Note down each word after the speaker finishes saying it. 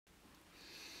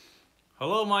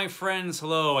Hello, my friends,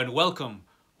 hello, and welcome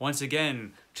once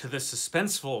again to the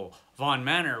suspenseful Vaughn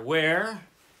Manor, where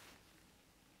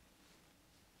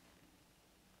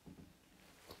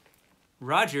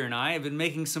Roger and I have been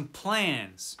making some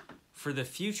plans for the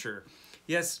future.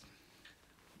 Yes,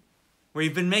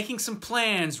 we've been making some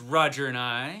plans, Roger and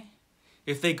I.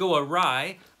 If they go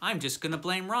awry, I'm just gonna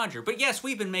blame Roger. But yes,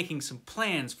 we've been making some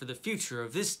plans for the future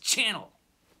of this channel.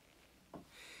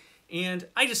 And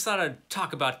I just thought I'd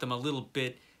talk about them a little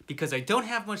bit because I don't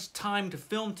have much time to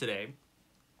film today.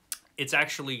 It's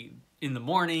actually in the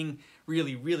morning,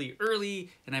 really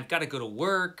early, and I've got to go to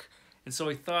work. And so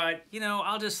I thought, you know,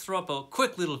 I'll just throw up a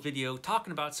quick little video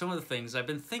talking about some of the things I've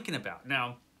been thinking about.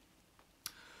 Now,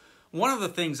 one of the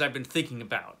things I've been thinking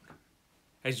about,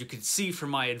 as you can see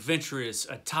from my adventurous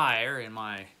attire and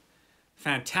my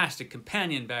fantastic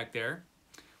companion back there,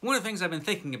 one of the things I've been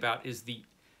thinking about is the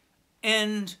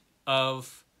end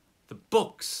of the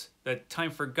books that time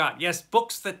forgot. Yes,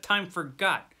 books that time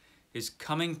forgot is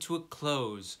coming to a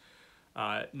close.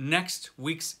 Next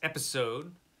week's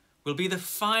episode will be the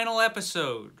final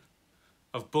episode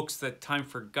of Books That Time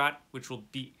Forgot, which will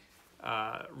be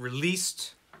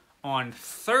released on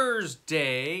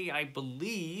Thursday, I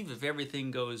believe, if everything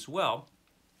goes well.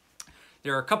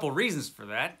 There are a couple reasons for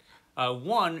that.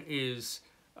 One is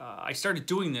I started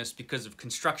doing this because of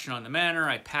construction on the manor.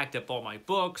 I packed up all my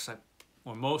books,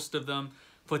 or most of them,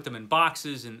 put them in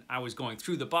boxes, and I was going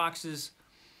through the boxes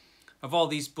of all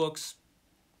these books.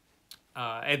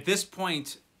 At this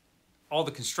point, all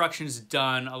the construction is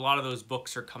done. A lot of those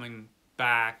books are coming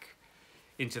back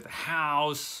into the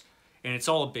house, and it's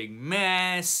all a big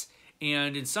mess.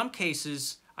 And in some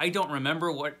cases, I don't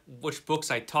remember which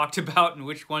books I talked about and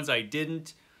which ones I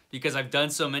didn't, because I've done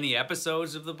so many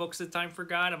episodes of the Books That Time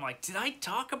Forgot. I'm like, did I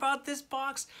talk about this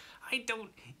box? I don't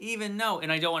even know. And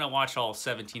I don't want to watch all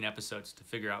 17 episodes to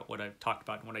figure out what I've talked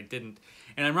about and what I didn't.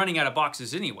 And I'm running out of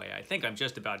boxes anyway. I think I'm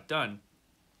just about done.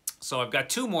 So I've got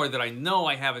two more that I know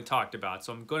I haven't talked about.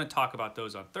 So I'm going to talk about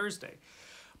those on Thursday.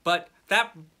 But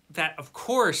that of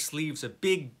course leaves a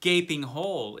big gaping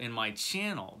hole in my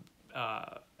channel.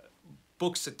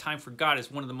 Books That Time Forgot is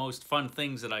one of the most fun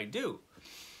things that I do.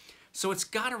 So it's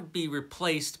got to be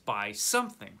replaced by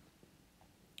something.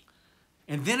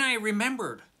 And then I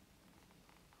remembered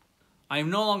I am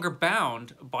no longer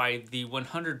bound by the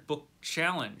 100 book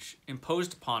challenge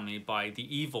imposed upon me by the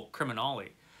evil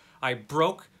CriminOlly. I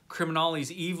broke CriminOlly's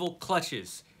evil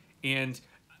clutches, and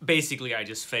basically I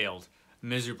just failed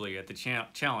miserably at the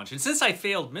challenge. And since I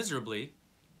failed miserably,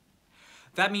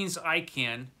 that means I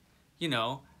can, you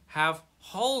know, have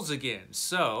hauls again.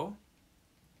 So,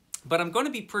 but I'm going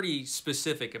to be pretty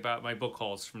specific about my book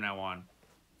hauls from now on.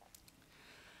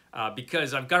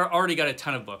 Because I've already got a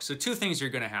ton of books. So two things are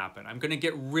going to happen. I'm going to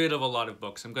get rid of a lot of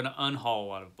books. I'm going to unhaul a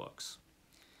lot of books.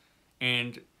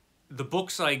 And the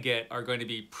books I get are going to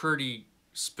be pretty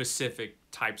specific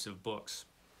types of books.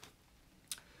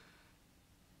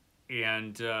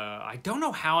 And I don't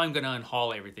know how I'm going to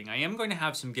unhaul everything. I am going to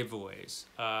have some giveaways.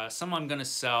 Some I'm going to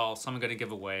sell, some I'm going to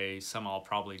give away, some I'll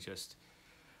probably just...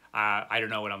 I don't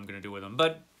know what I'm going to do with them.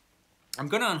 But I'm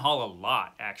going to unhaul a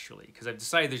lot, actually, because I've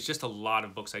decided there's just a lot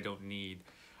of books I don't need.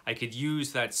 I could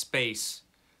use that space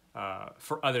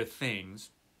for other things.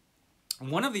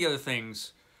 One of the other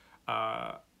things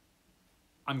I'm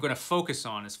going to focus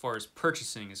on as far as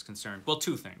purchasing is concerned, well,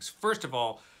 two things. First of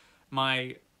all,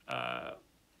 my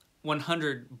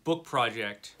 100 book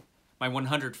project, my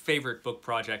 100 favorite book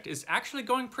project is actually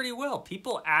going pretty well.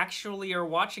 People actually are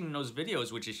watching those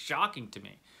videos, which is shocking to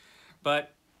me.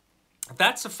 But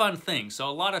that's a fun thing. So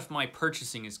a lot of my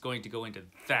purchasing is going to go into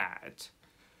that.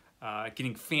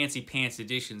 Getting fancy pants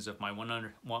editions of my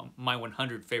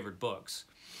 100 favorite books.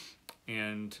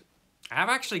 And I've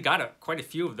actually got quite a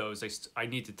few of those I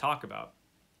need to talk about.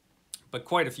 But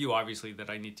quite a few, obviously, that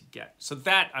I need to get. So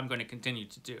that I'm going to continue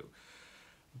to do.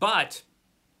 But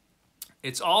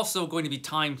it's also going to be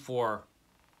time for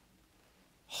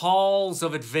Halls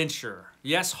of Adventure.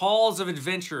 Yes, Halls of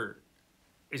Adventure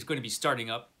is going to be starting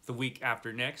up the week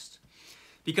after next,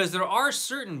 because there are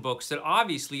certain books that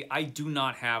obviously I do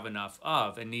not have enough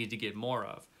of and need to get more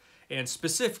of. And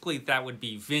specifically, that would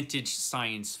be vintage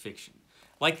science fiction.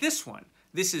 Like this one.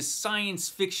 This is Science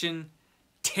Fiction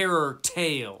Terror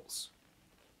Tales.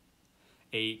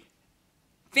 A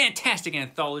fantastic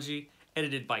anthology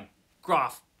edited by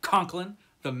Groff Conklin,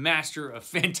 the master of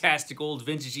fantastic old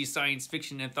vintagey science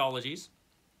fiction anthologies.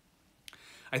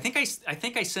 I think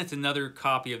I sent another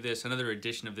copy of this, another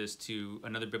edition of this, to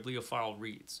another bibliophile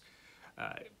reads.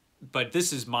 But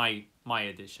this is my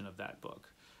edition of that book,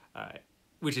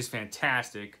 which is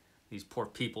fantastic. These poor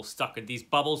people stuck in these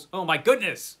bubbles. Oh my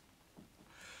goodness!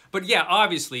 But yeah,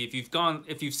 obviously, if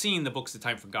you've seen the books The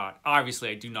Time Forgot, obviously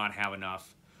I do not have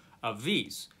enough of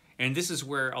these. And this is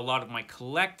where a lot of my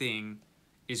collecting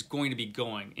is going to be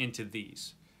going into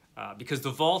these. Because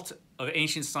the vault of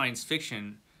ancient science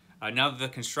fiction, now that the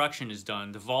construction is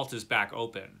done, the vault is back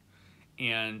open.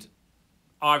 And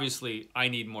obviously, I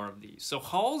need more of these. So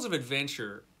Halls of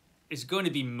Adventure is going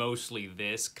to be mostly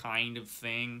this kind of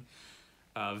thing.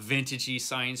 Vintagey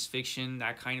science fiction,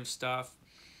 that kind of stuff.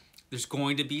 There's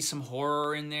going to be some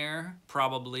horror in there,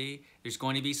 probably. There's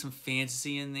going to be some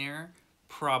fantasy in there,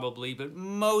 probably. But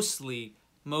mostly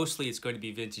it's going to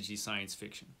be vintagey science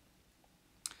fiction.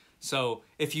 So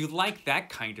if you like that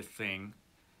kind of thing,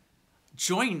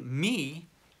 join me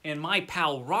and my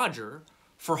pal Roger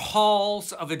for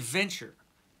Halls of Adventure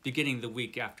beginning the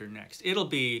week after next. It'll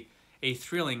be a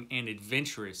thrilling and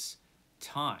adventurous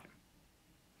time.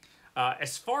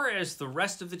 As far as the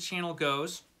rest of the channel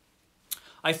goes,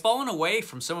 I've fallen away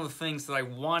from some of the things that I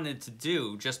wanted to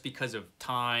do just because of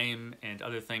time and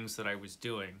other things that I was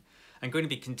doing. I'm going to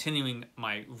be continuing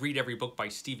my Read Every Book by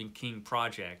Stephen King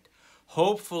project,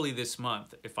 hopefully this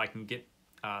month, if I can get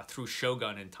through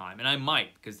Shogun in time. And I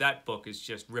might, because that book is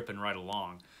just ripping right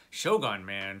along. Shogun,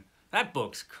 man, that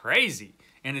book's crazy.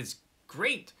 And it's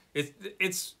great.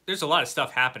 There's a lot of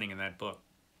stuff happening in that book.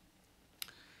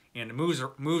 And it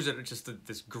moves at just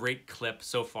this great clip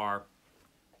so far.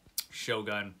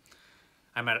 Shogun.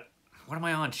 I'm at, what am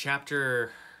I on?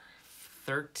 Chapter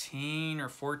 13 or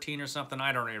 14 or something?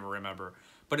 I don't even remember.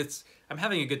 But I'm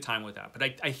having a good time with that. But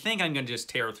I think I'm going to just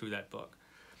tear through that book.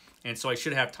 And so I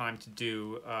should have time to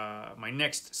do my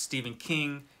next Stephen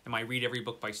King and my Read Every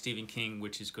Book by Stephen King,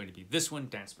 which is going to be this one,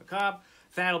 Dance Macabre.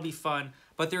 That'll be fun.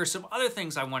 But there are some other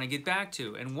things I want to get back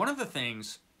to. And one of the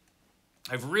things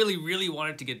I've really, really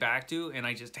wanted to get back to, and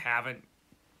I just haven't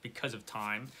because of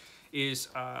time, is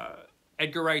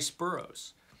Edgar Rice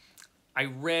Burroughs. I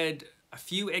read a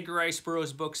few Edgar Rice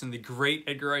Burroughs books in the Great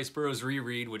Edgar Rice Burroughs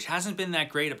Reread, which hasn't been that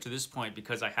great up to this point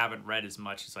because I haven't read as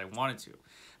much as I wanted to.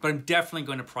 But I'm definitely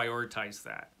going to prioritize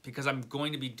that because I'm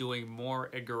going to be doing more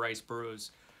Edgar Rice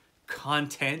Burroughs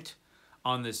content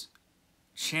on this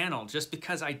channel just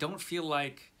because I don't feel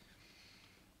like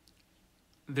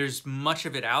there's much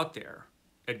of it out there,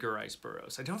 Edgar Rice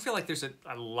Burroughs. I don't feel like there's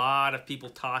a lot of people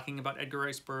talking about Edgar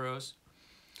Rice Burroughs.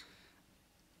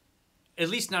 At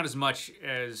least not as much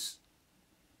as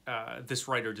this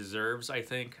writer deserves, I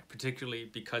think, particularly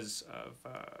because of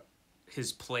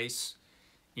his place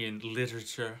in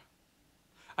literature.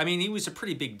 I mean, he was a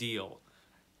pretty big deal.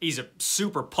 He's a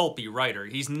super pulpy writer.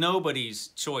 He's nobody's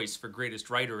choice for greatest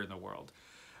writer in the world.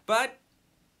 But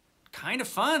kind of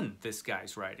fun, this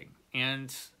guy's writing.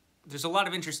 And there's a lot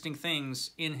of interesting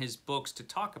things in his books to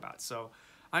talk about. So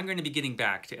I'm going to be getting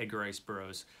back to Edgar Rice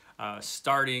Burroughs,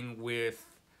 starting with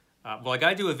well, I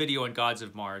gotta do a video on Gods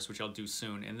of Mars, which I'll do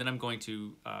soon, and then I'm going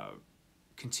to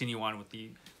continue on with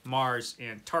the Mars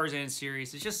and Tarzan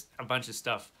series. It's just a bunch of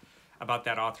stuff about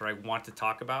that author I want to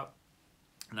talk about,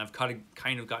 and I've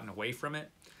kind of gotten away from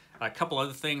it. A couple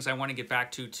other things I want to get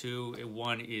back to, too.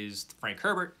 One is Frank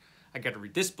Herbert. I got to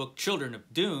read this book, Children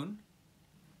of Dune,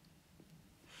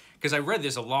 because I read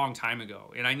this a long time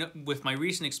ago, and I know with my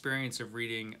recent experience of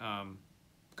reading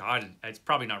God, it's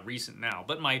probably not recent now,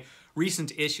 but my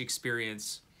recent-ish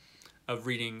experience of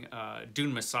reading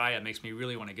Dune Messiah makes me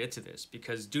really want to get to this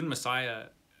because Dune Messiah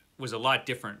was a lot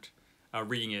different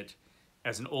reading it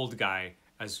as an old guy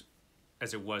as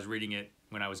it was reading it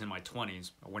when I was in my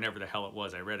 20s, or whenever the hell it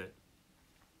was I read it.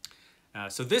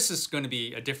 So this is going to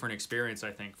be a different experience,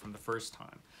 I think, from the first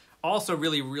time. Also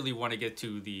really, really want to get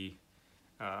to the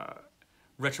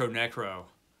Retro Necro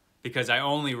because I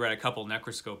only read a couple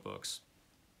Necroscope books.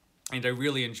 And I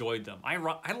really enjoyed them. I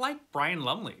like Brian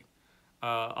Lumley.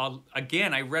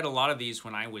 Again, I read a lot of these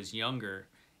when I was younger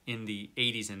in the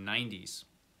 80s and 90s.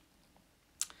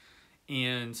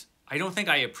 And I don't think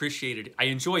I appreciated... I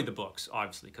enjoyed the books,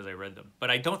 obviously, because I read them.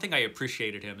 But I don't think I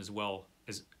appreciated him as well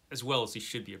as he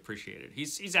should be appreciated.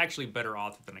 He's actually a better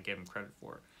author than I gave him credit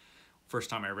for. First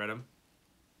time I read him.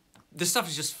 This stuff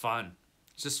is just fun.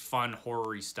 It's just fun,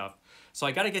 horror-y stuff. So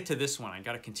I got to get to this one. I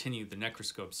got to continue the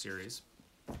Necroscope series.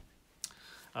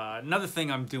 Another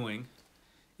thing I'm doing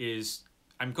is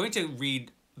I'm going to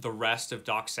read the rest of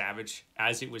Doc Savage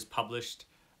as it was published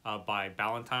by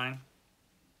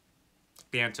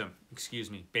Bantam,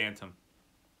 excuse me, Bantam.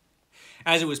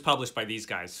 As it was published by these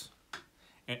guys.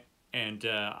 And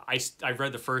I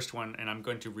read the first one and I'm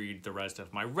going to read the rest of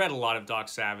them. I read a lot of Doc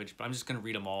Savage, but I'm just going to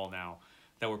read them all now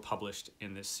that were published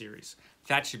in this series.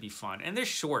 That should be fun. And they're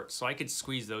short, so I could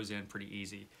squeeze those in pretty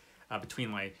easy between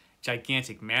my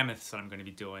gigantic mammoths that I'm going to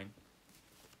be doing.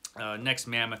 Next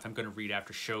mammoth I'm going to read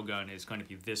after Shogun is going to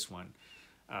be this one,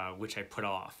 which I put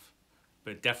off.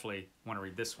 But definitely want to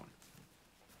read this one.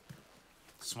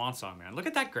 Swan Song, man. Look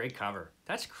at that great cover.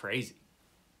 That's crazy.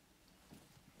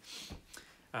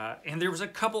 And there was a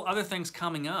couple other things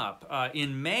coming up.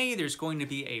 In May, there's going to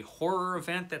be a horror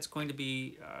event that's going to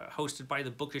be hosted by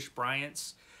the Bookish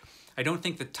Bryants. I don't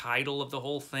think the title of the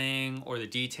whole thing or the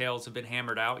details have been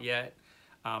hammered out yet,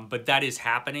 but that is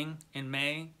happening in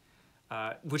May,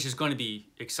 which is going to be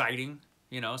exciting.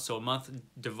 You know, so a month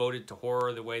devoted to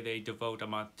horror the way they devote a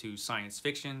month to science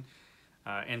fiction,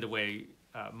 and the way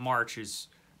March is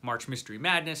March Mystery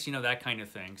Madness, you know, that kind of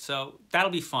thing. So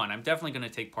that'll be fun. I'm definitely going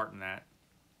to take part in that.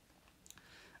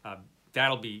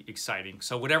 That'll be exciting.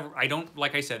 So whatever,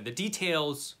 like I said, the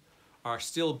details are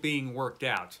still being worked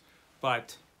out,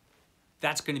 but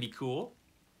that's going to be cool.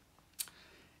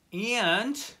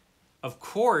 And of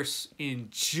course, in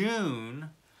June,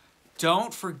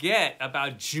 don't forget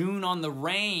about June on the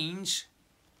Range,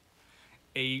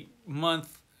 a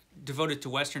month devoted to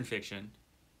Western fiction.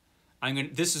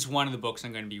 This is one of the books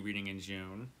I'm going to be reading in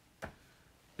June.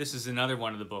 This is another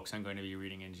one of the books I'm going to be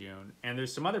reading in June. And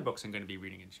there's some other books I'm going to be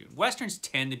reading in June. Westerns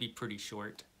tend to be pretty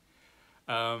short.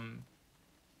 I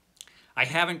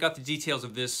haven't got the details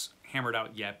of this hammered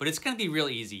out yet, but it's going to be real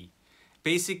easy.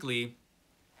 Basically,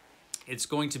 it's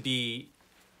going to be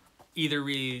either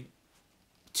read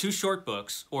 2 short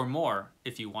books or more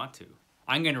if you want to.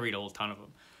 I'm going to read a whole ton of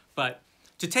them. But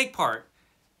to take part,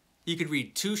 you could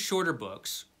read 2 shorter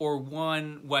books or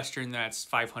 1 Western that's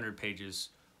 500 pages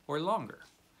or longer.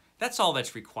 That's all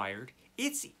that's required.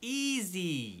 It's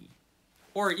easy.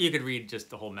 Or you could read just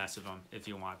the whole mess of them if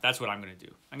you want. That's what I'm going to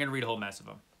do. I'm going to read a whole mess of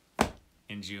them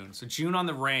in June. So June on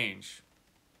the Range.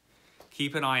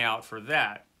 Keep an eye out for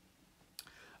that.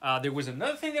 There was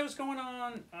another thing that was going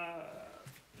on.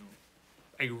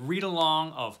 A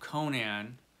read-along of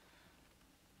Conan,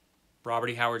 Robert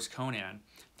E. Howard's Conan.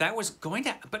 That was going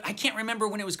to, but I can't remember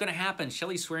when it was going to happen.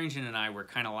 Shelly Swearingen and I were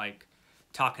kind of like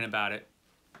talking about it.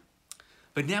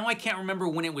 But now I can't remember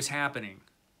when it was happening.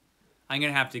 I'm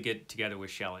going to have to get together with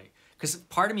Shelly. Because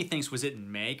part of me thinks, was it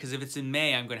in May? Because if it's in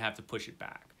May, I'm going to have to push it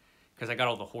back. Because I got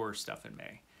all the horror stuff in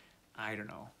May. I don't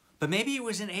know. But maybe it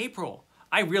was in April.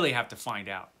 I really have to find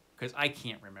out. Because I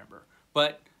can't remember.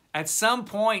 But at some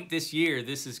point this year,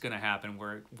 this is going to happen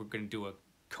where we're going to do a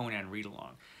Conan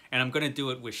read-along. And I'm going to do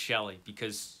it with Shelly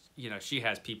because, you know, she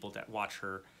has people that watch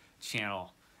her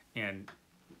channel and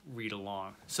read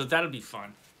along. So that'll be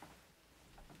fun.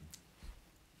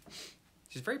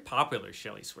 She's very popular,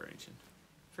 Shelly Swearingen.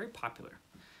 Very popular.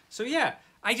 So yeah,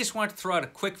 I just wanted to throw out a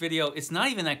quick video. It's not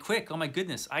even that quick. Oh my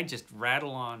goodness. I just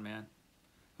rattle on, man,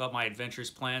 about my adventures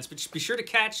plans. But be sure to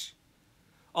catch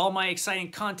all my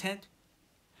exciting content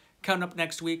coming up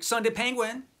next week. Sunday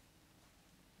Penguin.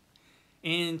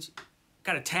 And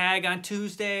got a tag on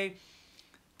Tuesday.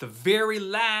 The very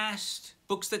last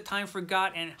Books That Time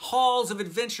Forgot and Halls of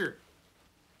Adventure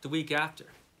the week after.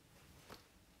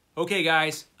 Okay,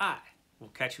 guys. I will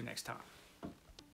catch you next time.